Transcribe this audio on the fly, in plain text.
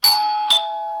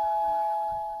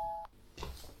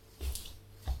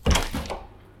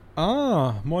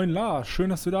Moin Lars,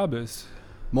 schön, dass du da bist.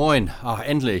 Moin, ach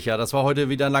endlich. Ja, das war heute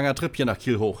wieder ein langer Trip hier nach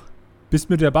Kiel hoch. Bist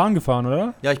mit der Bahn gefahren,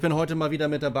 oder? Ja, ich bin heute mal wieder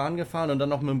mit der Bahn gefahren und dann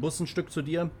noch mit dem Bus ein Stück zu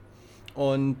dir.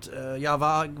 Und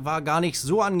war gar nicht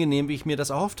so angenehm, wie ich mir das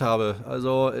erhofft habe.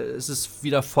 Also es ist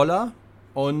wieder voller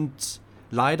und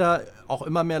leider auch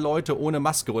immer mehr Leute ohne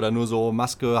Maske oder nur so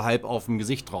Maske halb auf dem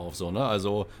Gesicht drauf, so, ne?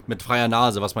 Also mit freier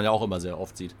Nase, was man ja auch immer sehr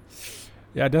oft sieht.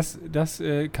 Ja, das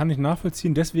kann ich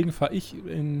nachvollziehen. Deswegen fahre ich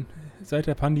seit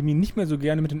der Pandemie nicht mehr so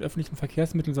gerne mit den öffentlichen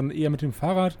Verkehrsmitteln, sondern eher mit dem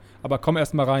Fahrrad. Aber komm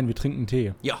erst mal rein, wir trinken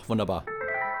Tee. Ja, wunderbar.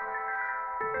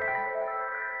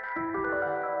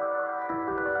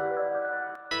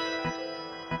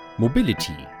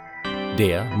 Mobility,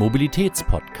 der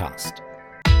Mobilitätspodcast.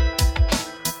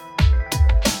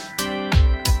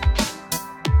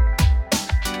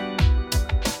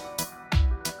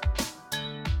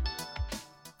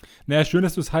 Naja, schön,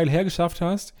 dass du es heil hergeschafft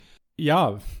hast.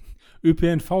 Ja,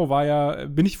 ÖPNV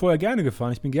bin ich vorher gerne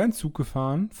gefahren. Ich bin gern Zug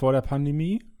gefahren vor der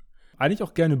Pandemie. Eigentlich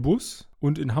auch gerne Bus.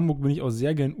 Und in Hamburg bin ich auch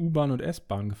sehr gern U-Bahn und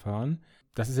S-Bahn gefahren.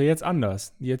 Das ist ja jetzt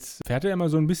anders. Jetzt fährt er immer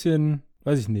so ein bisschen,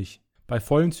 weiß ich nicht, bei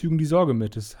vollen Zügen die Sorge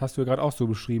mit. Das hast du ja gerade auch so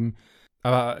beschrieben.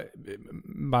 Aber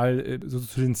mal so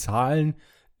zu den Zahlen,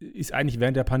 ist eigentlich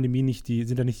während der Pandemie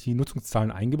sind da nicht die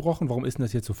Nutzungszahlen eingebrochen? Warum ist denn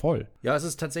das jetzt so voll? Ja, es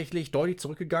ist tatsächlich deutlich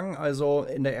zurückgegangen. Also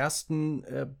in der ersten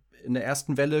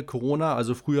Welle Corona,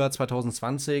 also Frühjahr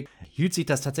 2020, hielt sich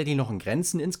das tatsächlich noch in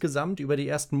Grenzen insgesamt über die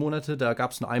ersten Monate. Da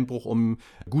gab es einen Einbruch um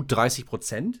gut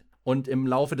 30%. Und im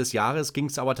Laufe des Jahres ging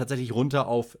es aber tatsächlich runter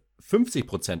auf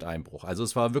 50% Einbruch. Also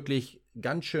es war wirklich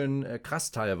ganz schön krass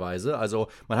teilweise. Also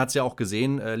man hat es ja auch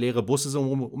gesehen, leere Busse so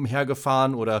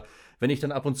umhergefahren oder wenn ich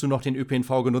dann ab und zu noch den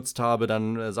ÖPNV genutzt habe,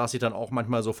 dann saß ich dann auch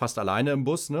manchmal so fast alleine im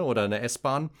Bus, ne, oder in der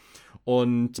S-Bahn.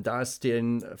 Und da ist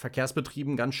den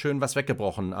Verkehrsbetrieben ganz schön was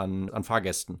weggebrochen an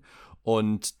Fahrgästen.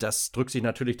 Und das drückt sich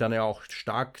natürlich dann ja auch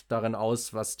stark darin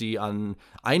aus, was die an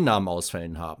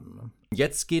Einnahmenausfällen haben.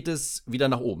 Jetzt geht es wieder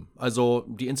nach oben. Also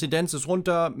die Inzidenz ist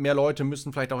runter, mehr Leute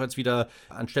müssen vielleicht auch jetzt wieder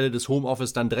anstelle des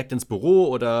Homeoffice dann direkt ins Büro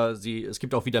oder es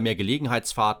gibt auch wieder mehr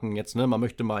Gelegenheitsfahrten jetzt, ne? Man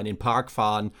möchte mal in den Park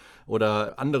fahren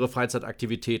oder andere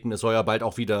Freizeitaktivitäten. Es soll ja bald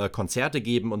auch wieder Konzerte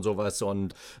geben und sowas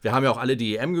und wir haben ja auch alle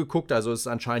die EM geguckt, also es ist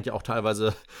anscheinend ja auch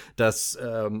teilweise, dass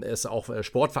es auch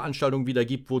Sportveranstaltungen wieder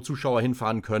gibt, wo Zuschauer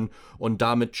hinfahren können und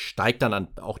damit steigt dann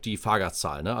auch die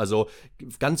Fahrgastzahl, ne? Also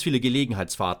ganz viele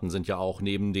Gelegenheitsfahrten sind ja auch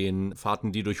neben den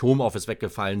Fahrten, die durch Homeoffice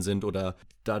weggefallen sind oder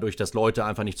dadurch, dass Leute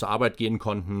einfach nicht zur Arbeit gehen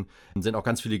konnten, sind auch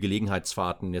ganz viele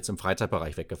Gelegenheitsfahrten jetzt im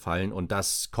Freizeitbereich weggefallen und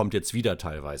das kommt jetzt wieder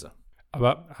teilweise.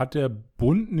 Aber hat der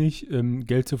Bund nicht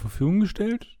Geld zur Verfügung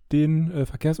gestellt, den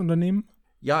Verkehrsunternehmen?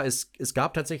 Ja, es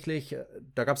gab tatsächlich,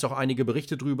 da gab es auch einige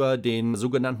Berichte drüber, den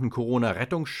sogenannten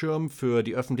Corona-Rettungsschirm für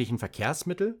die öffentlichen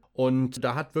Verkehrsmittel. Und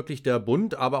da hat wirklich der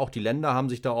Bund, aber auch die Länder haben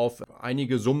sich da auf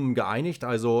einige Summen geeinigt.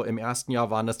 Also im ersten Jahr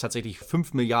waren das tatsächlich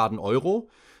 5 Milliarden Euro.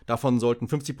 Davon sollten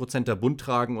 50% der Bund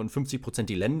tragen und 50%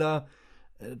 die Länder.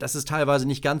 Das ist teilweise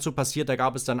nicht ganz so passiert. Da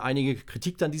gab es dann einige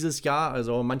Kritik dann dieses Jahr.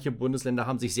 Also manche Bundesländer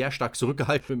haben sich sehr stark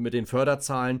zurückgehalten mit den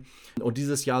Förderzahlen. Und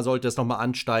dieses Jahr sollte es nochmal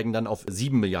ansteigen dann auf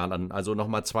 7 Milliarden, also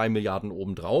nochmal 2 Milliarden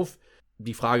obendrauf.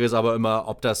 Die Frage ist aber immer,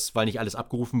 ob das, weil nicht alles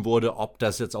abgerufen wurde, ob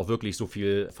das jetzt auch wirklich so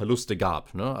viel Verluste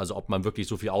gab, ne? Also ob man wirklich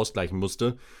so viel ausgleichen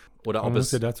musste. Oder man ob muss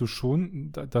es ja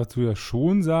dazu ja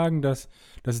schon sagen, dass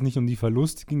es nicht um die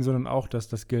Verluste ging, sondern auch, dass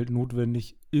das Geld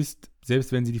notwendig ist,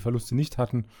 selbst wenn sie die Verluste nicht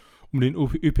hatten, um den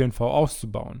ÖPNV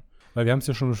auszubauen. Weil wir haben es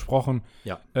ja schon besprochen,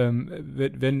 ja.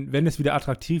 Wenn es wieder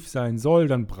attraktiv sein soll,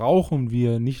 dann brauchen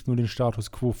wir nicht nur den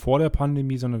Status quo vor der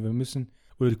Pandemie, sondern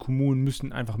die Kommunen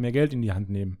müssen einfach mehr Geld in die Hand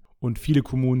nehmen. Und viele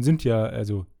Kommunen sind ja,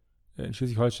 also in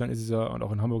Schleswig-Holstein ist es ja und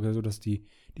auch in Hamburg ja so, dass die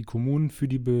Kommunen für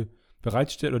die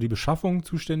Bereitstellung oder die Beschaffung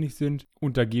zuständig sind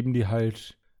und da geben die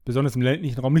halt besonders im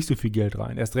ländlichen Raum nicht so viel Geld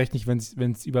rein. Erst recht nicht, wenn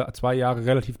es über 2 Jahre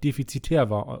relativ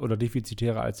defizitär war oder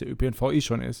defizitärer als der ÖPNV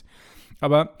schon ist.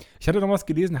 Aber ich hatte noch was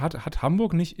gelesen, hat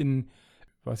Hamburg nicht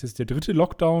was ist der 3.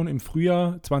 Lockdown im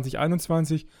Frühjahr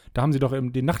 2021, da haben sie doch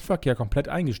den Nachtverkehr komplett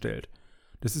eingestellt.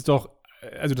 Das ist doch,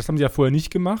 also das haben sie ja vorher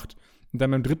nicht gemacht. Und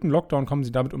dann beim 3. Lockdown kommen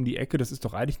sie damit um die Ecke. Das ist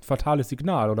doch eigentlich ein fatales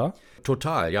Signal, oder?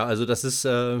 Total, ja. Also das ist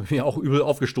mir auch übel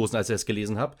aufgestoßen, als ich das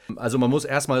gelesen habe. Also man muss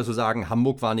erstmal so sagen,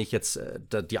 Hamburg war nicht jetzt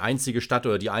die einzige Stadt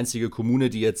oder die einzige Kommune,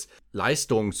 die jetzt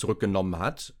Leistungen zurückgenommen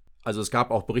hat. Also es gab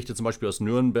auch Berichte zum Beispiel aus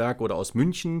Nürnberg oder aus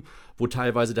München, wo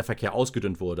teilweise der Verkehr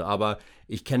ausgedünnt wurde. Aber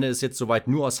ich kenne es jetzt soweit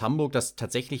nur aus Hamburg, dass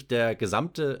tatsächlich ein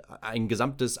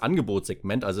gesamtes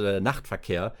Angebotssegment, also der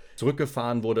Nachtverkehr,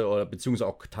 zurückgefahren wurde oder beziehungsweise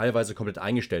auch teilweise komplett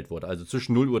eingestellt wurde. Also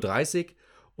zwischen 0:30 Uhr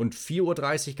und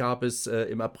 4:30 Uhr gab es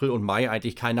im April und Mai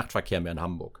eigentlich keinen Nachtverkehr mehr in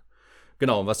Hamburg.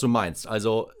 Genau, was du meinst.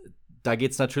 Also da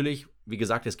geht es natürlich wie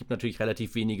gesagt, es gibt natürlich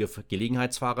relativ wenige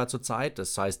Gelegenheitsfahrer zurzeit.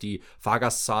 Das heißt, die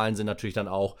Fahrgastzahlen sind natürlich dann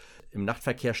auch im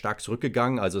Nachtverkehr stark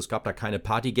zurückgegangen. Also es gab da keine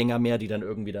Partygänger mehr, die dann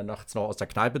irgendwie dann nachts noch aus der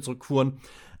Kneipe zurückfuhren.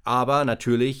 Aber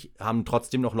natürlich haben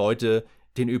trotzdem noch Leute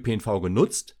den ÖPNV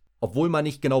genutzt, obwohl man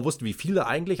nicht genau wusste, wie viele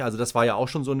eigentlich. Also das war ja auch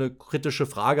schon so eine kritische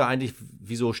Frage eigentlich.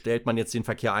 Wieso stellt man jetzt den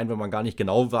Verkehr ein, wenn man gar nicht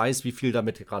genau weiß, wie viel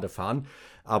damit gerade fahren?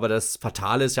 Aber das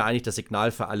Fatale ist ja eigentlich das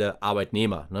Signal für alle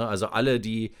Arbeitnehmer, ne? Also alle,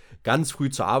 die ganz früh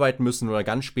zur Arbeit müssen oder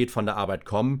ganz spät von der Arbeit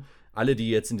kommen, alle, die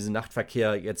jetzt in diesen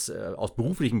Nachtverkehr jetzt aus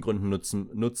beruflichen Gründen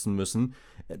nutzen müssen,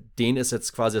 denen ist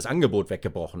jetzt quasi das Angebot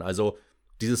weggebrochen. Also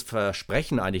dieses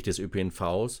Versprechen eigentlich des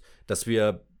ÖPNVs,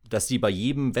 dass die bei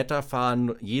jedem Wetter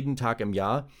fahren, jeden Tag im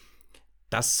Jahr,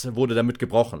 das wurde damit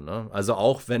gebrochen, ne? Also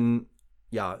auch wenn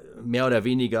ja mehr oder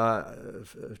weniger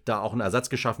da auch ein Ersatz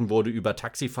geschaffen wurde über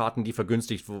Taxifahrten, die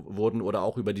vergünstigt wurden oder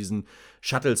auch über diesen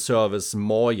Shuttle-Service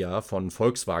Moja von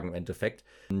Volkswagen im Endeffekt,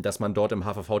 dass man dort im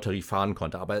HVV-Tarif fahren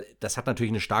konnte. Aber das hat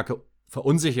natürlich eine starke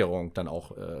Verunsicherung dann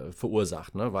auch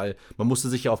verursacht, ne? Weil man musste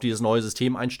sich ja auf dieses neue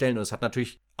System einstellen und es hat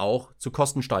natürlich auch zu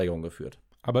Kostensteigerungen geführt.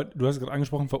 Aber du hast gerade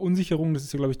angesprochen, Verunsicherung, das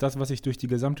ist ja, glaube ich, das, was sich durch die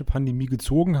gesamte Pandemie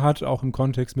gezogen hat, auch im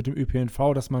Kontext mit dem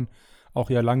ÖPNV, dass man auch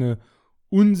ja lange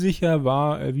unsicher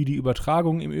war, wie die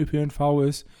Übertragung im ÖPNV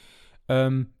ist,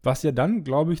 was ja dann,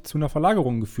 glaube ich, zu einer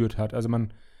Verlagerung geführt hat. Also wir haben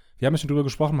ja schon drüber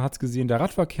gesprochen, man hat es gesehen, der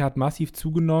Radverkehr hat massiv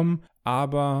zugenommen,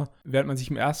 aber während man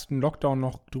sich im ersten Lockdown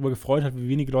noch drüber gefreut hat, wie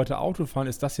wenige Leute Auto fahren,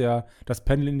 ist das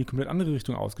Pendeln in die komplett andere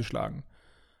Richtung ausgeschlagen.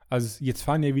 Also jetzt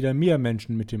fahren ja wieder mehr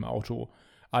Menschen mit dem Auto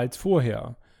als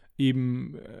vorher.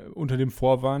 Eben unter dem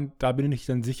Vorwand, da bin ich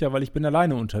dann sicher, weil ich bin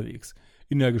alleine unterwegs.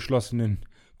 In der geschlossenen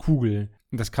Kugel.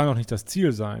 Und das kann auch nicht das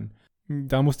Ziel sein.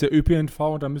 Da muss der ÖPNV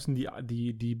und da müssen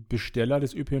die Besteller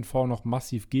des ÖPNV noch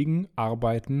massiv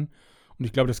gegenarbeiten. Und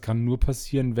ich glaube, das kann nur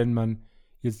passieren, wenn man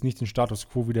jetzt nicht den Status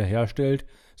quo wiederherstellt,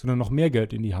 sondern noch mehr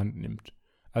Geld in die Hand nimmt.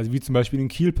 Also wie zum Beispiel in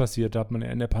Kiel passiert, da hat man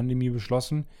ja in der Pandemie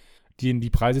beschlossen, die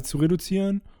Preise zu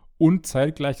reduzieren und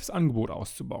zeitgleich das Angebot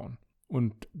auszubauen.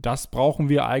 Und das brauchen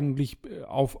wir eigentlich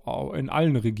in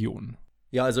allen Regionen.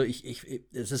 Ja, also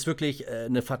es ist wirklich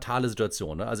eine fatale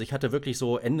Situation, ne? Also ich hatte wirklich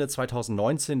so Ende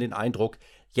 2019 den Eindruck,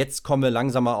 jetzt kommen wir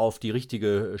langsam mal auf die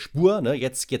richtige Spur, ne?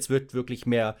 Jetzt wird wirklich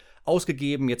mehr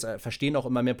ausgegeben, jetzt verstehen auch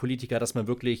immer mehr Politiker, dass man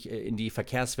wirklich in die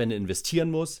Verkehrswende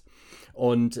investieren muss.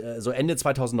 Und so Ende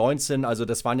 2019, also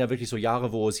das waren ja wirklich so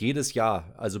Jahre, wo es jedes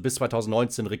Jahr, also bis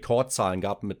 2019 Rekordzahlen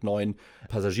gab mit neuen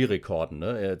Passagierrekorden,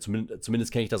 ne?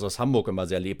 Zumindest kenne ich das aus Hamburg immer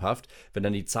sehr lebhaft, wenn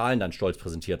dann die Zahlen dann stolz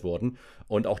präsentiert wurden.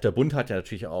 Und auch der Bund hat ja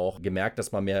natürlich auch gemerkt,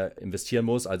 dass man mehr investieren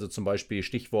muss. Also zum Beispiel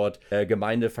Stichwort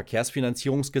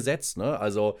Gemeindeverkehrsfinanzierungsgesetz, ne?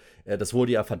 Also das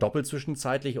wurde ja verdoppelt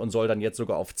zwischenzeitlich und soll dann jetzt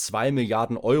sogar auf 2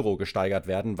 Milliarden Euro gesteigert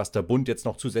werden, was der Bund jetzt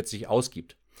noch zusätzlich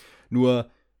ausgibt. Nur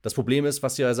das Problem ist,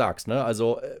 was du ja sagst, ne?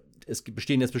 Also es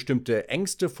bestehen jetzt bestimmte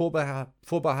Ängste,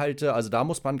 Vorbehalte, also da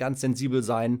muss man ganz sensibel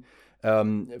sein.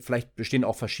 Vielleicht bestehen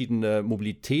auch verschiedene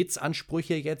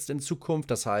Mobilitätsansprüche jetzt in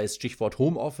Zukunft, das heißt Stichwort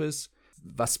Homeoffice.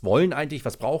 Was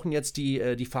brauchen jetzt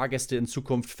die Fahrgäste in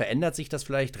Zukunft? Verändert sich das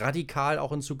vielleicht radikal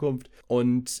auch in Zukunft?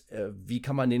 Und wie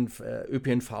kann man den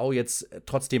ÖPNV jetzt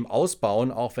trotzdem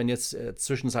ausbauen, auch wenn jetzt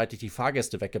zwischenzeitlich die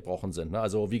Fahrgäste weggebrochen sind, ne?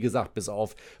 Also wie gesagt, bis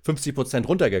auf 50%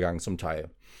 runtergegangen zum Teil.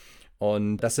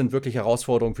 Und das sind wirklich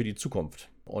Herausforderungen für die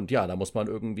Zukunft. Und ja, da muss man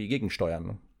irgendwie gegensteuern,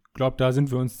 ne? Ich glaube, da sind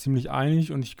wir uns ziemlich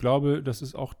einig und ich glaube, das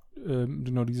ist auch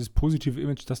genau dieses positive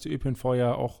Image, das der ÖPNV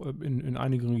ja auch in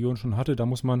einigen Regionen schon hatte. Da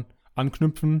muss man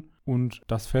anknüpfen und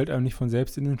das fällt einem nicht von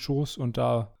selbst in den Schoß und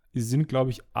da sind, glaube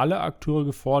ich, alle Akteure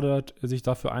gefordert, sich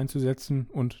dafür einzusetzen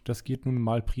und das geht nun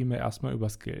mal primär erstmal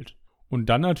übers Geld. Und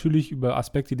dann natürlich über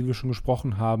Aspekte, die wir schon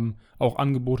gesprochen haben, auch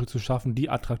Angebote zu schaffen, die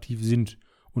attraktiv sind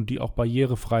und die auch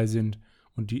barrierefrei sind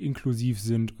und die inklusiv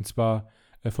sind und zwar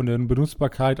von der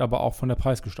Benutzbarkeit, aber auch von der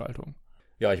Preisgestaltung.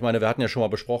 Ja, ich meine, wir hatten ja schon mal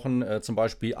besprochen, zum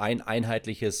Beispiel ein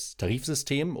einheitliches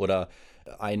Tarifsystem oder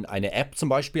eine App zum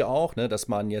Beispiel auch, ne, dass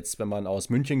man jetzt, wenn man aus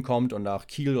München kommt und nach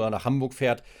Kiel oder nach Hamburg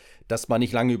fährt, dass man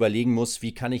nicht lange überlegen muss,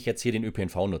 wie kann ich jetzt hier den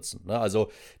ÖPNV nutzen, ne? Also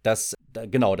das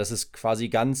ist quasi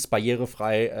ganz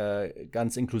barrierefrei,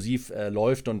 ganz inklusiv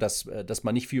läuft und dass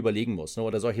man nicht viel überlegen muss, ne?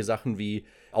 Oder solche Sachen wie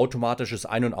automatisches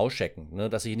Ein- und Auschecken, ne?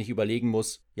 Dass ich nicht überlegen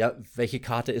muss, ja, welche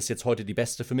Karte ist jetzt heute die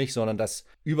beste für mich, sondern dass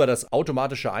über das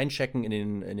automatische Einchecken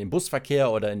in den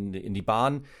Busverkehr oder in die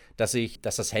Bahn, dass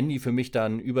das Handy für mich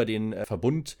dann über den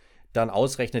Verbund dann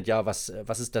ausrechnet, ja, was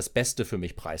ist das Beste für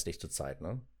mich preislich zurzeit,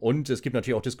 ne? Und es gibt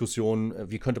natürlich auch Diskussionen,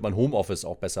 wie könnte man Homeoffice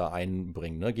auch besser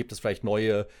einbringen, ne? Gibt es vielleicht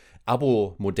neue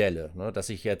Abo-Modelle, ne? Dass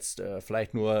ich jetzt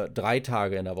vielleicht nur 3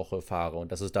 Tage in der Woche fahre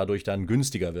und dass es dadurch dann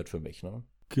günstiger wird für mich, ne?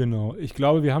 Genau. Ich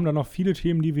glaube, wir haben da noch viele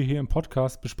Themen, die wir hier im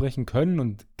Podcast besprechen können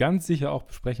und ganz sicher auch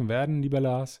besprechen werden, lieber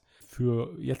Lars.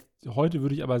 Für heute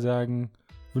würde ich aber sagen,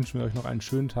 wünschen wir euch noch einen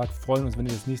schönen Tag. Freuen uns, wenn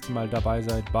ihr das nächste Mal dabei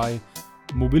seid bei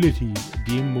Mobility,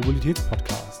 dem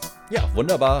Mobilitätspodcast. Ja,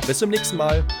 wunderbar. Bis zum nächsten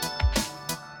Mal.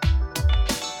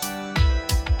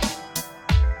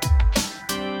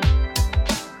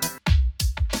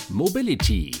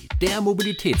 Mobility, der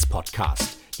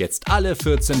Mobilitätspodcast. Jetzt alle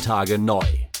 14 Tage neu.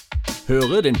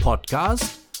 Höre den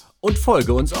Podcast und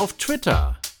folge uns auf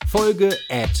Twitter. Folge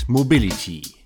 @Mobility.